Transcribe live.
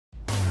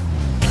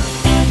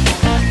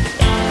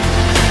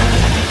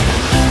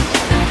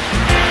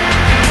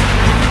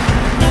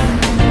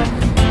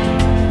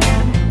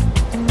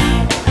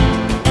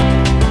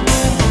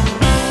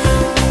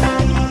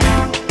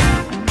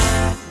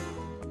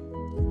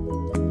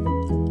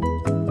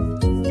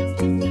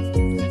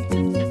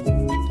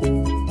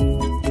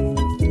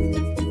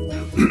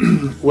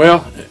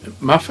Well,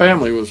 my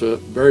family was a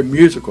very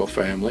musical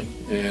family,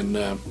 and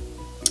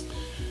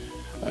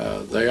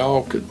they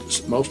all could,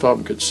 most of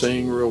them could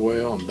sing real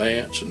well and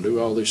dance and do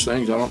all these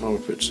things. I don't know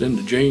if it's in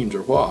the genes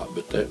or what,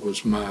 but that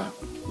was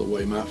the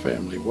way my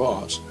family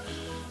was.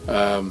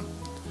 I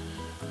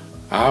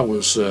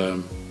was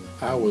a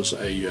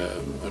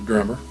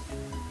drummer.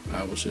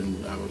 I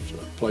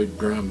played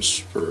drums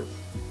for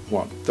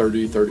what,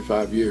 30,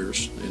 35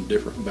 years in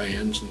different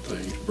bands and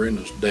things.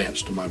 Brenda's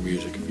danced to my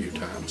music a few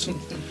times.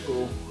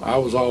 Cool. I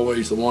was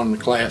always the one in the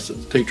class that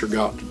the teacher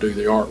got to do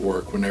the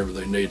artwork whenever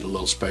they needed a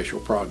little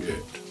special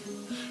project.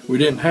 We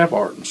didn't have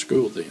art in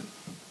school then.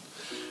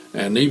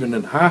 And even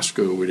in high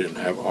school, we didn't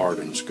have art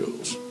in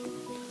schools.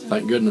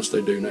 Thank goodness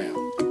they do now.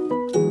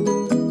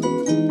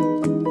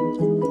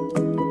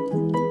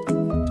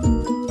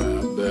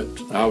 But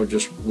I was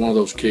just one of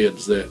those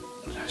kids that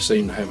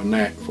seemed to have a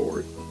knack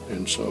for it.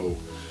 And so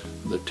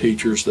the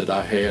teachers that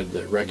I had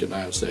that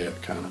recognized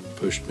that kind of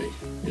pushed me,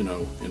 you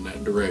know, in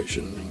that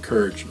direction,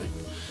 encouraged me.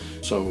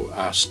 So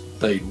I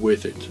stayed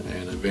with it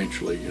and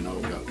eventually, you know,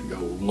 got to go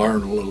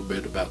learn a little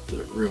bit about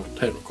the real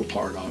technical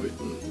part of it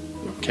and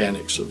the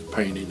mechanics of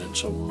painting and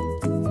so on.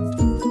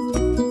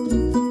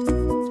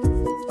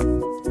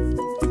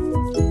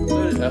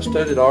 I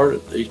studied art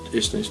at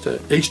East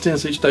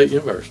Tennessee State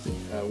University.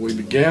 We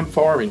began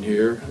farming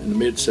here in the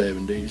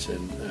mid-'70s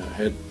and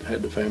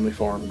had the family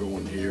farm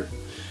going here.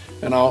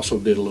 And I also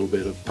did a little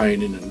bit of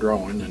painting and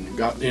drawing and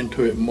got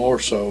into it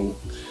more so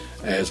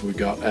as we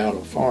got out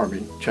of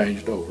farming,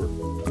 changed over.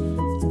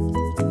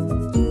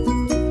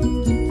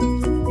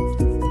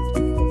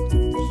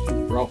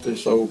 Brought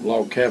this old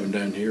log cabin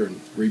down here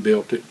and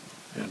rebuilt it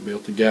and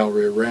built a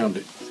gallery around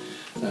it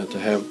to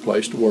have a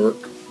place to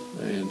work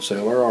and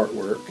sell our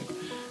artwork.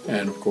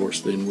 And of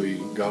course then we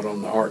got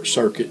on the art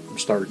circuit and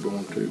started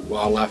going to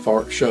wildlife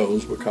art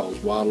shows because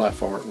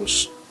wildlife art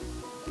was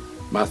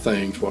my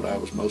thing, what I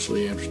was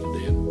mostly interested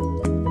in.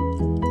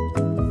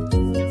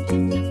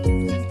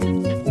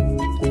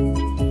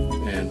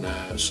 And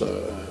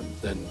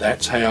then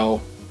that's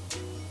how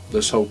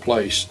this whole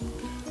place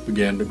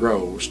began to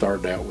grow. We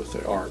started out with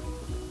the art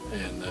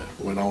and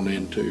went on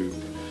into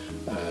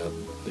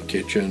the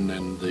kitchen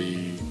and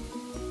the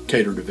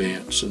catered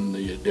events and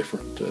the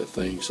different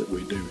things that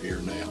we do here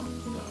now.